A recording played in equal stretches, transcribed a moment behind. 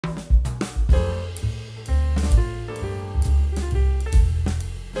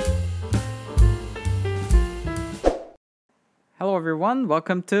Hello everyone,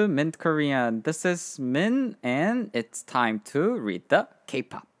 welcome to Mint Korean. This is Min and it's time to read the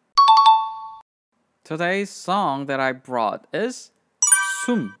K-pop. Today's song that I brought is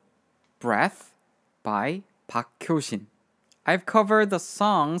숨, Breath by Hyoshin. I've covered the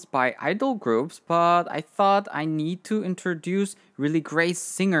songs by idol groups, but I thought I need to introduce really great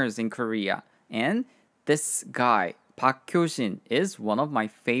singers in Korea. And this guy, Hyoshin, is one of my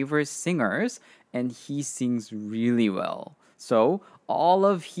favorite singers and he sings really well. So all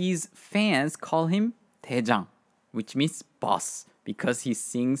of his fans call him 대장, which means boss, because he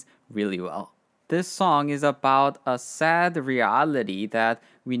sings really well. This song is about a sad reality that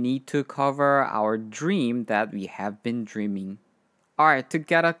we need to cover our dream that we have been dreaming. Alright, to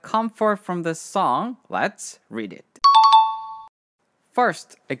get a comfort from this song, let's read it.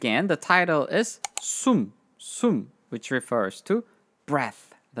 First, again, the title is 숨, which refers to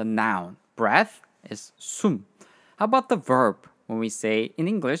breath, the noun. Breath is 숨. How about the verb? When we say, in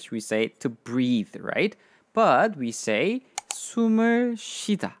English, we say to breathe, right? But we say 숨을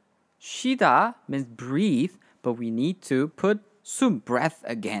쉬다. 쉬다 means breathe, but we need to put 숨, breath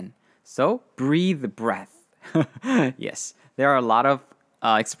again. So, breathe breath. Yes, there are a lot of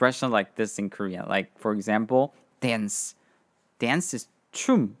expressions like this in Korean. Like, for example, dance. Dance is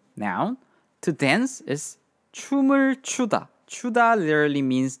춤, noun. To dance is 춤을 추다. 추다 literally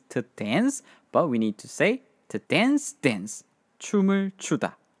means to dance, but we need to say to dance, dance. 춤을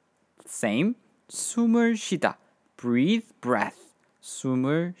추다. Same, 숨을 쉬다. Breathe, breath.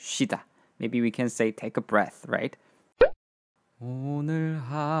 숨을 쉬다. Maybe we can say take a breath, right? 오늘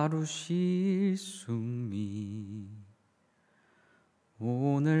하루 쉴 숨이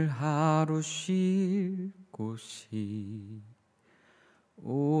오늘 하루 쉴 곳이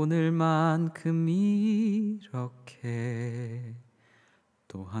오늘만큼 이렇게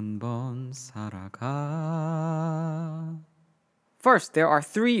또 한 번 살아가. First, there are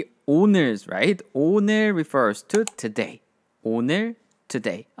three 오늘's, right? 오늘 refers to today. 오늘,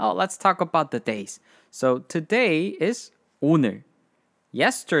 today. Oh, let's talk about the days. So today is 오늘.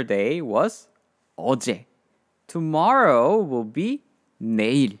 Yesterday was 어제. Tomorrow will be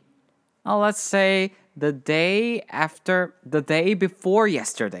내일. Now let's say the day before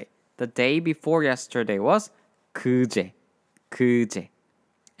yesterday. The day before yesterday was 그제.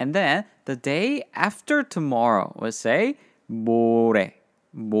 And then the day after tomorrow, we'll say 모레.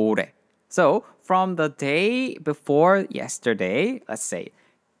 So from the day before yesterday, let's say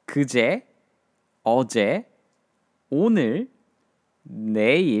그제, 어제, 오늘,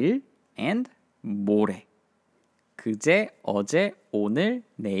 내일, and 모레. 그제, 어제, 오늘,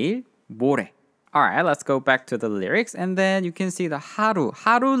 내일, 모레. Alright, let's go back to the lyrics and then you can see the 하루.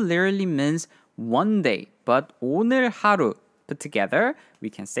 하루 literally means one day, but 오늘 하루 put together, we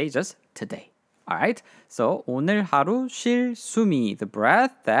can say just today. Alright, so 오늘 하루 쉴 숨이, the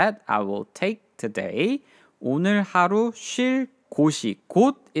breath that I will take today. 오늘 하루 쉴 곳이,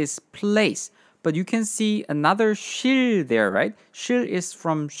 곳 is place, but you can see another 쉴 there, right? 쉴 is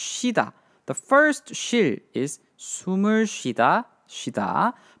from 쉬다. The first 쉴 is 숨을 쉬다,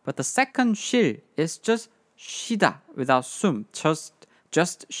 but the second 쉴 is just 쉬다 without 숨.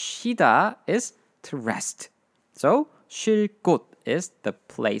 Just 쉬다 is to rest. So 쉴 곳 is the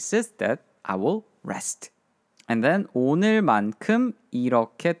places that I will rest. And then 오늘만큼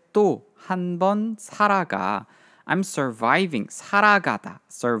이렇게 또 한 번 살아가. I'm surviving. 살아가다.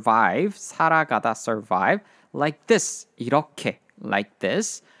 Survive. 살아가다. Survive. Like this. 이렇게. Like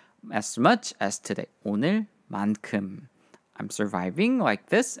this. As much as today. 오늘만큼. I'm surviving like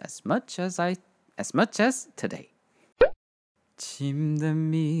this as much as today. 침대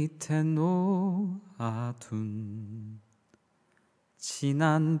밑에 놓아둔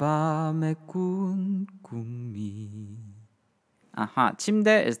지난 밤의 꾼 꿈이.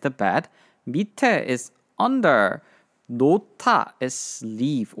 침대 is the bed. 밑에 is under. 놓다 is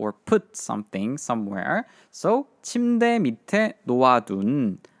leave or put something somewhere. So 침대 밑에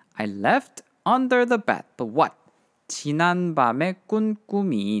놓아둔. I left under the bed. But what? 지난 밤의 꾼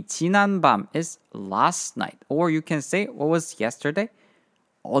꿈이. 지난 밤 is last night. Or you can say, what was yesterday?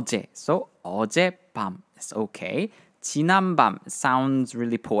 어제. So 어젯밤 is okay. 지난 밤 sounds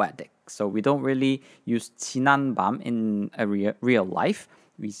really poetic. So we don't really use 지난 밤 in a real life.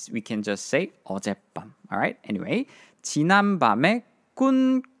 We can just say 어젯밤. Alright? Anyway, 지난 밤의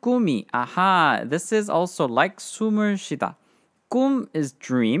꾼 꿈이. This is also like 숨을 쉬다. 꿈 is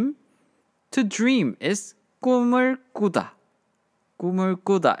dream. To dream is 꿈을 꾸다. 꿈을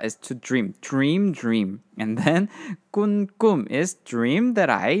꾸다 is to dream. Dream. And then 꿈 is dream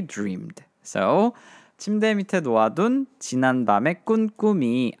that I dreamed. So 침대 밑에 놓아둔 지난 밤의 꾼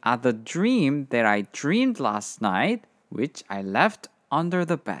꿈이. The dream that I dreamed last night which I left under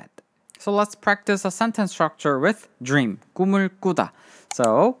the bed. So let's practice a sentence structure with dream. 꿈을 꾸다.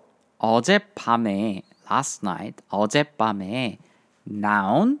 So 어젯밤에 last night 어젯밤에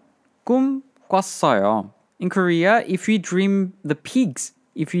noun 꿈 꿨어요. In Korea, if we dream the pigs,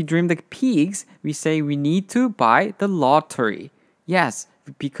 we say we need to buy the lottery. Yes,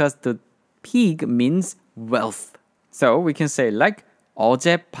 because the pig means wealth. So we can say like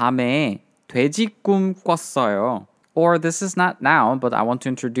어젯밤에 돼지 꿈 꿨어요. Or this is not noun, but I want to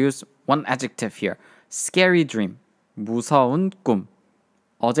introduce one adjective here. Scary dream. 무서운 꿈.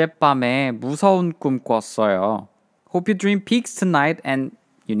 어젯밤에 무서운 꿈 꿨어요. Hope you dream pigs tonight and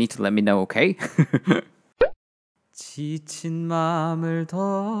you need to let me know, okay? 지친 마음을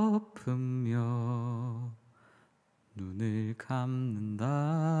덮으며 눈을 감는다.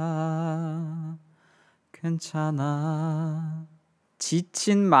 괜찮아.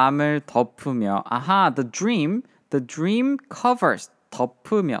 지친 마음을 덮으며. Aha, the dream covers.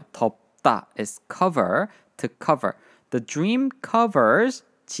 덮으며, 덮다 is cover, to cover. The dream covers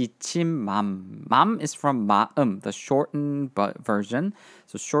지친 맘. 맘 is from 마음, the shortened version.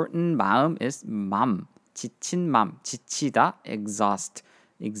 So shortened 마음 is 맘. 지친 맘, 지치다, exhausted,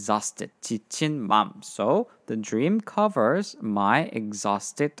 지친 맘. So the dream covers my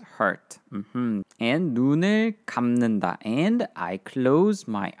exhausted heart. And 눈을 감는다. And I close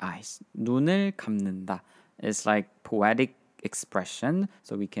my eyes. 눈을 감는다. It's like poetic expression.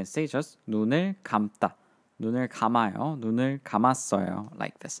 So we can say just 눈을 감다. 눈을 감아요. 눈을 감았어요.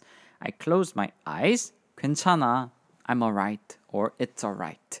 Like this. I close my eyes. 괜찮아. I'm alright. Or it's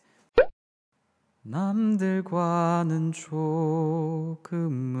alright. 남들과는 조금은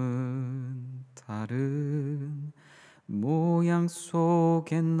다른 모양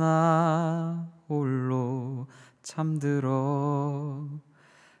속에 나 홀로 잠들어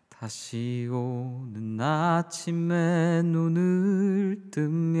다시 오는 아침에 눈을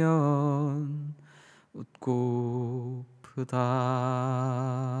뜨면 웃고프다.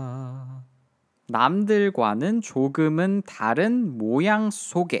 남들과는 조금은 다른 모양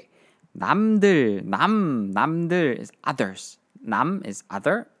속에. 남들 is others. 남 is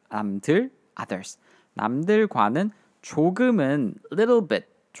other, 남들, others. 남들과는 조금은, little bit,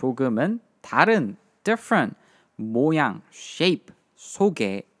 조금은 다른, different, 모양, shape,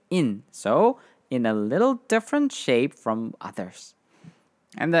 속에, in. So, in a little different shape from others.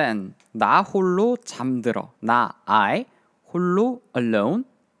 And then, 나 홀로 잠들어. 나, I, 홀로, alone,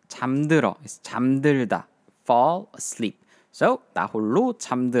 잠들어 is 잠들다, fall asleep. So, 나 홀로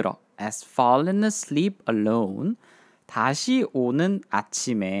잠들어 as fallen asleep alone. 다시 오는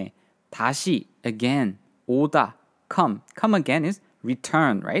아침에 다시 again 오다 come again is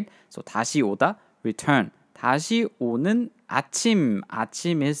return, right? So 다시 오다 return. 다시 오는 아침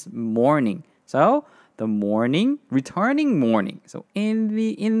is morning. So the morning, returning morning. So in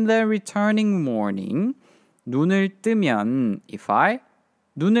the returning morning 눈을 뜨면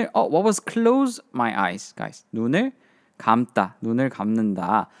what was close my eyes, guys? 눈을 감다, 눈을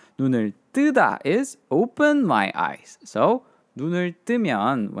감는다. 눈을 뜨다 is open my eyes. So 눈을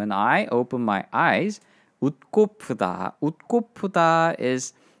뜨면 when I open my eyes 웃고프다. 웃고프다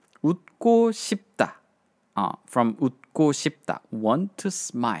is 웃고 싶다. From 웃고 싶다, want to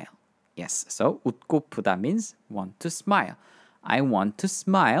smile. Yes, so 웃고프다 means want to smile. I want to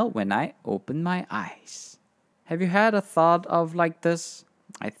smile when I open my eyes. Have you had a thought of like this?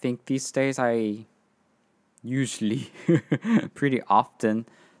 I think these days I usually pretty often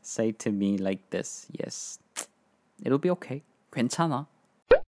say to me like this. Yes, it'll be okay. 괜찮아.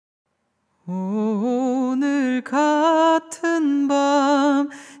 오늘 같은 밤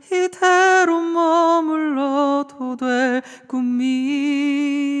이대로 머물러도 될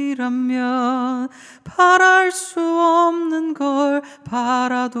꿈이라면 바랄 수 없는 걸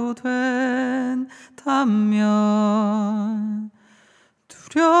바라도 된다면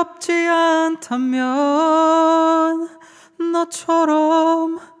두렵지 않다면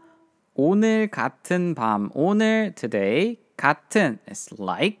너처럼 오늘 같은 밤 오늘 today 같은 is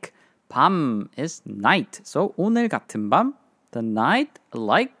like 밤 is night. So 오늘 같은 밤 the night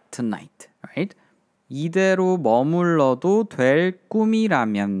like tonight, right? 이대로 머물러도 될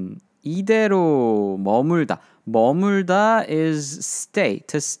꿈이라면 이대로 머물다 is stay,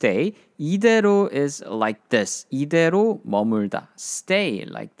 to stay. 이대로 is like this. 이대로 머물다. Stay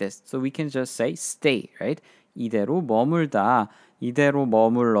like this. So we can just say stay, right? 이대로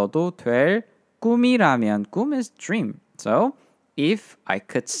머물러도 될 꿈이라면 꿈 is dream. So if I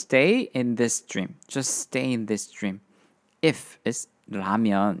could stay in this dream, just stay in this dream. If is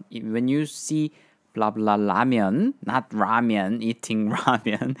라면. When you see blah blah 라면, not ramen, eating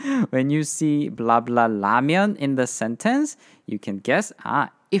ramen. When you see blah blah 라면 in the sentence, you can guess,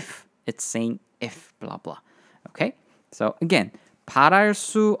 if it's saying if blah blah. Okay? So again, 바랄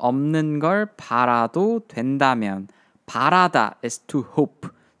수 없는 걸 바라도 된다면 바라다 is to hope.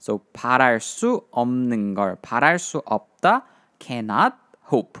 So 바랄 수 없는 걸 바랄 수 없다 cannot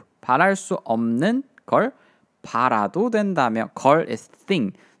hope. 바랄 수 없는 걸 바라도 된다면 걸 is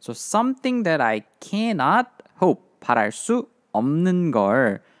thing. So something that I cannot hope. 바랄 수 없는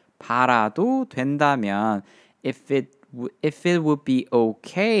걸 바라도 된다면 if it would be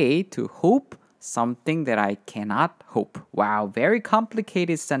okay to hope something that I cannot hope. Wow, very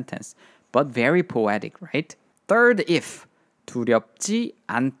complicated sentence, but very poetic, right? Third if. 두렵지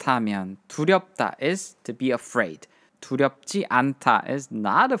않다면. 두렵다 is to be afraid. 두렵지 않다 is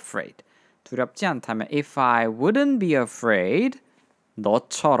not afraid. 두렵지 않다면 if I wouldn't be afraid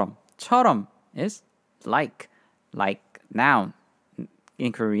너처럼. 처럼 is like noun.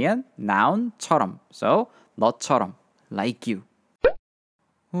 In Korean, noun처럼. So 너처럼, like you.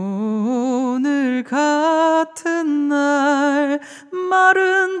 오늘 같은 날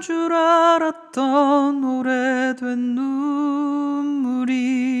마른 줄 알았던 오래된 눈물이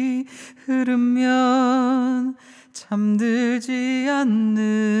흐르면 잠들지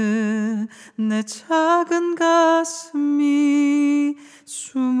않는 내 작은 가슴이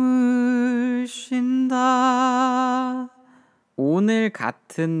숨을 쉰다. 오늘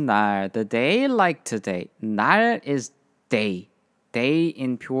같은 날, the day like today. 날 is day. Day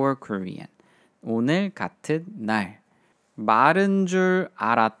in pure Korean. 오늘 같은 날. 마른 줄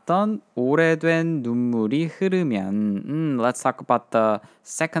알았던 오래된 눈물이 흐르면. Let's talk about the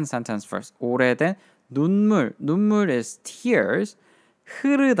second sentence first. 오래된 눈물. 눈물 is tears.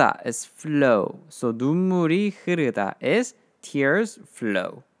 흐르다 is flow. So 눈물이 흐르다 is tears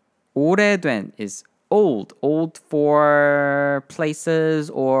flow. 오래된 is old. Old for places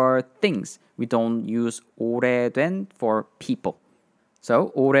or things. We don't use 오래된 for people.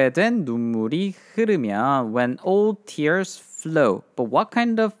 So 오래된 눈물이 흐르면 when old tears flow. But what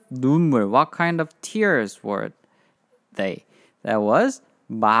kind of 눈물, what kind of tears were they? That was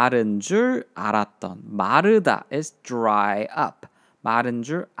마른 줄 알았던. 마르다 is dry up. 마른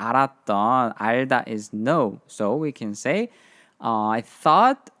줄 알았던. 알다 is know. So we can say I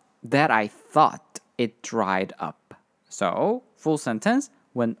thought it dried up. So full sentence.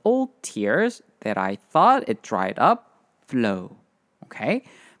 When old tears that I thought it dried up flow. Okay?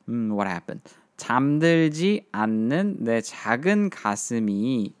 What happened? 잠들지 않는 내 작은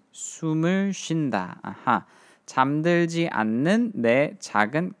가슴이 숨을 쉰다. 잠들지 않는 내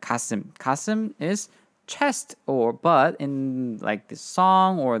작은 가슴. 가슴 is chest or but in like the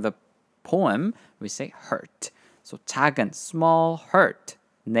song or the poem we say hurt. So 작은 small hurt.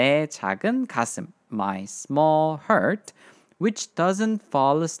 내 작은 가슴. My small hurt which doesn't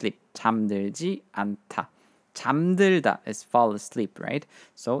fall asleep. 잠들지 않다. 잠들다 is fall asleep, right?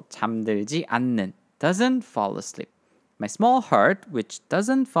 So 잠들지 않는 doesn't fall asleep. My small heart which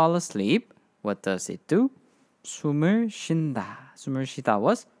doesn't fall asleep, what does it do? 숨을 쉰다. 숨을 쉬다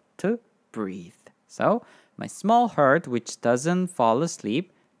was to breathe. So my small heart which doesn't fall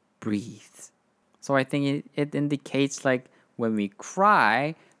asleep breathes. So I think it indicates like when we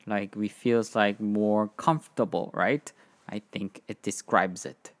cry, like we feels like more comfortable, right? I think it describes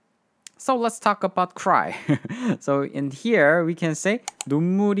it. So let's talk about cry. So in here we can say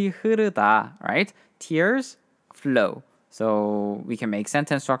눈물이 흐르다, right? Tears flow. So we can make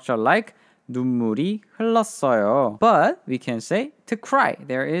sentence structure like 눈물이 흘렀어요. But we can say to cry.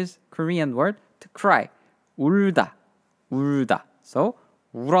 There is Korean word to cry. 울다. 울다. So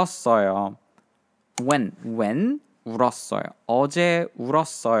울었어요. When 울었어요. 어제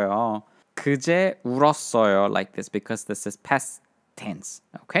울었어요. 그제 울었어요. Like this because this is past tense.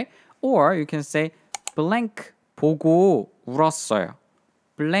 Okay? Or you can say blank 보고 울었어요.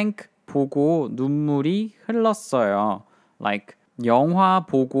 blank 보고 눈물이 흘렀어요. Like 영화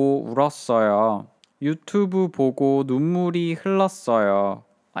보고 울었어요. 유튜브 보고 눈물이 흘렀어요.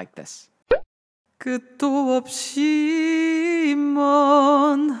 Like this. 끝도 없이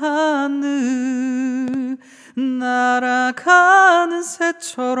먼 하늘 날아가는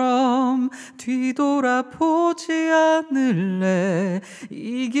새처럼 뒤돌아보지 않을래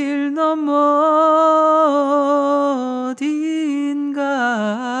이 길 너머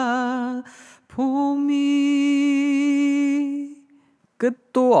어딘가 봄이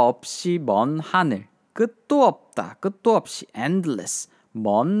끝도 없이 먼 하늘 끝도 없다 끝도 없이 endless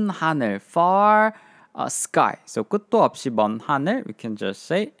먼 하늘 far sky so 끝도 없이 먼 하늘 we can just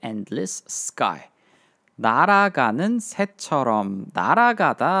say endless sky 날아가는 새처럼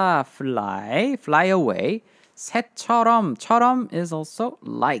날아가다 fly away 새처럼 처럼 is also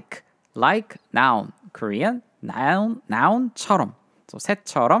like noun Korean noun처럼 so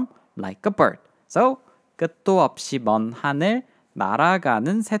새처럼 like a bird so 끝도 없이 먼 하늘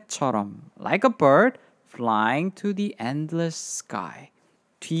날아가는 새처럼 like a bird flying to the endless sky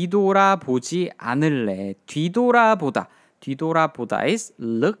뒤돌아보지 않을래 뒤돌아보다 is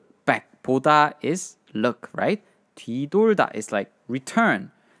look back 보다 is look right 뒤돌다 is like return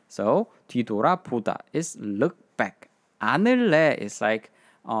so 뒤돌아보다 is look back 않을래 is like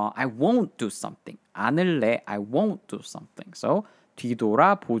I won't do something 않을래 I won't do something so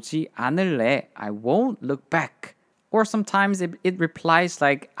뒤돌아보지 않을래 I won't look back or sometimes it replies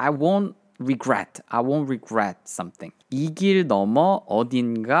like I won't regret something 이 길 넘어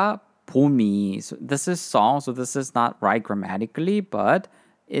어딘가 봄이 so this is song so this is not right grammatically but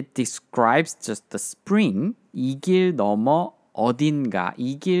it describes just the spring 이 길 넘어 어딘가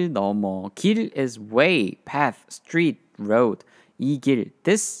이 길 넘어 길 is way path street road 이 길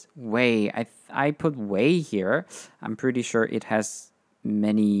this way I put way here I'm pretty sure it has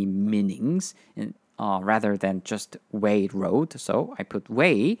many meanings rather than just way road so I put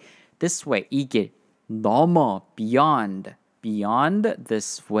way this way 이 길 넘어 beyond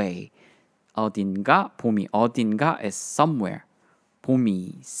this way 어딘가 봄이 어딘가 is somewhere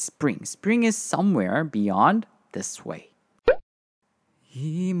봄이 spring is somewhere beyond this way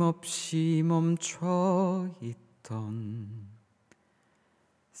힘없이 멈춰 있던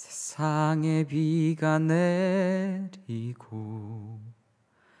세상에 비가 내리고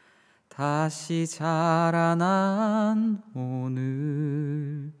다시 자라난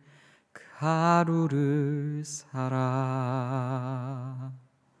오늘 그 하루를 살아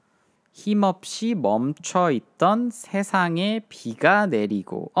힘없이 멈춰 있던 세상에 비가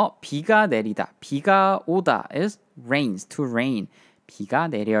내리고 비가 내리다 비가 오다 is rains to rain 비가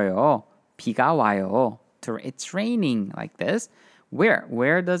내려요 비가 와요 it's raining like this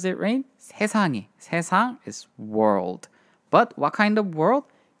where does it rain 세상에 세상 is world but what kind of world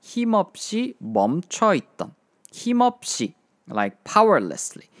힘없이 멈춰 있던 힘없이 like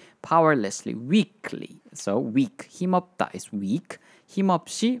powerlessly weakly so weak 힘없다 is weak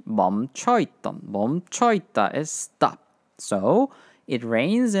힘없이 멈춰 있다 is stop so it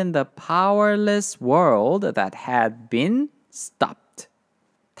rains in the powerless world that had been stopped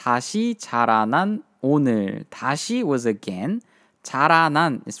다시 자라난 오늘 다시 was again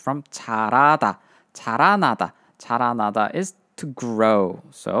자라난 is from 자라다 자라나다 is to grow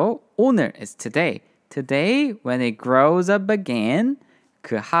so 오늘 is today when it grows up again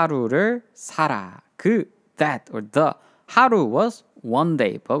그 하루를 살아 that or the 하루 was one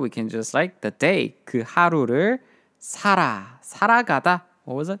day but we can just like the day 그 하루를 살아가다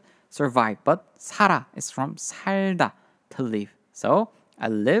what was it survive but 살아 is from 살다 to live so I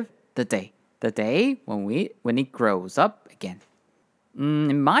live the day when it grows up again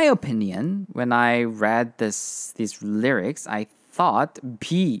in my opinion when I read these lyrics I thought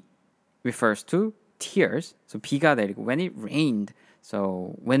B refers to tears so 비가 내리고 when it rained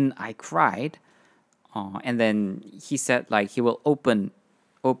so when I cried and then he said like he will open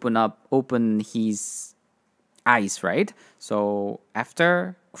his eyes right so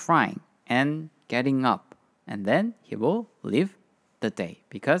after crying and getting up and then he will live the day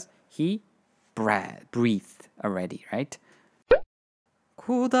because he breathed already right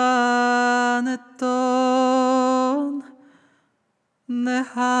고단했던 내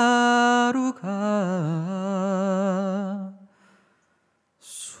하루가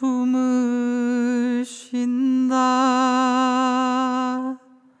숨을 쉰다.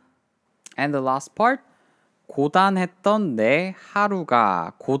 And the last part. 고단했던 내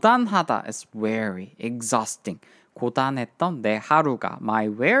하루가 고단하다 is weary, exhausting. 고단했던 내 하루가 my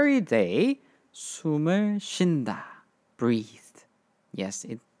weary day 숨을 쉰다. Breathed. Yes,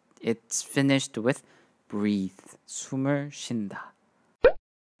 it's finished with breathe. 숨을 쉰다.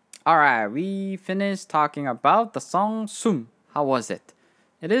 Alright, we finished talking about the song 숨. How was it?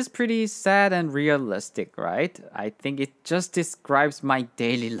 It is pretty sad and realistic, right? I think it just describes my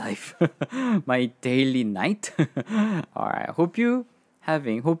daily life, my daily night. Alright, hope you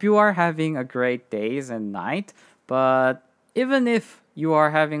are having a great days and night. But even if you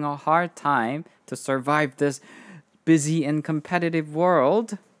are having a hard time to survive this busy and competitive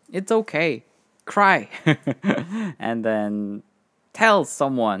world, it's okay. Cry. And then tell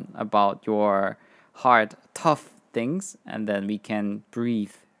someone about your hard, tough things, and then we can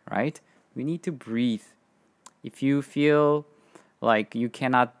breathe, right? We need to breathe. If you feel like you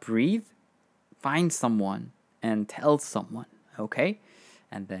cannot breathe, find someone and tell someone, okay?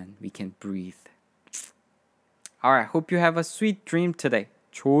 And then we can breathe. Alright, hope you have a sweet dream today.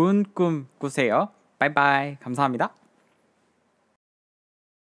 좋은 꿈 꾸세요. Bye bye. 감사합니다.